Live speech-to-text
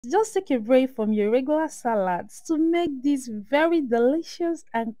Just take a break from your regular salads to make this very delicious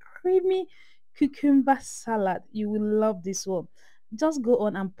and creamy cucumber salad. You will love this one. Just go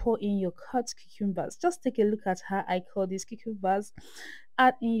on and pour in your cut cucumbers. Just take a look at how I cut these cucumbers.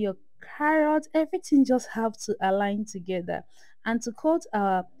 Add in your carrots. Everything just have to align together. And to cut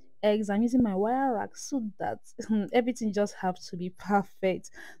our eggs, I'm using my wire rack so that everything just have to be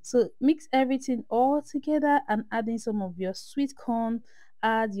perfect. So mix everything all together and add in some of your sweet corn,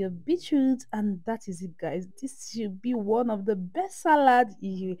 add your beetroot, and that is it, guys. This should be one of the best salad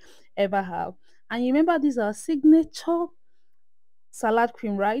you ever have. And you remember, these are signature salad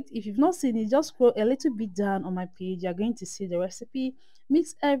cream, right? If you've not seen it, just scroll a little bit down on my page. You're going to see the recipe.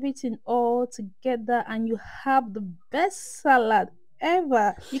 Mix everything all together and you have the best salad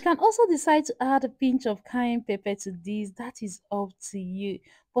ever. You can also decide to add a pinch of cayenne pepper to this. That is up to you.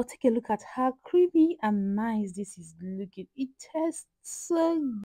 But take a look at how creamy and nice this is looking. It tastes so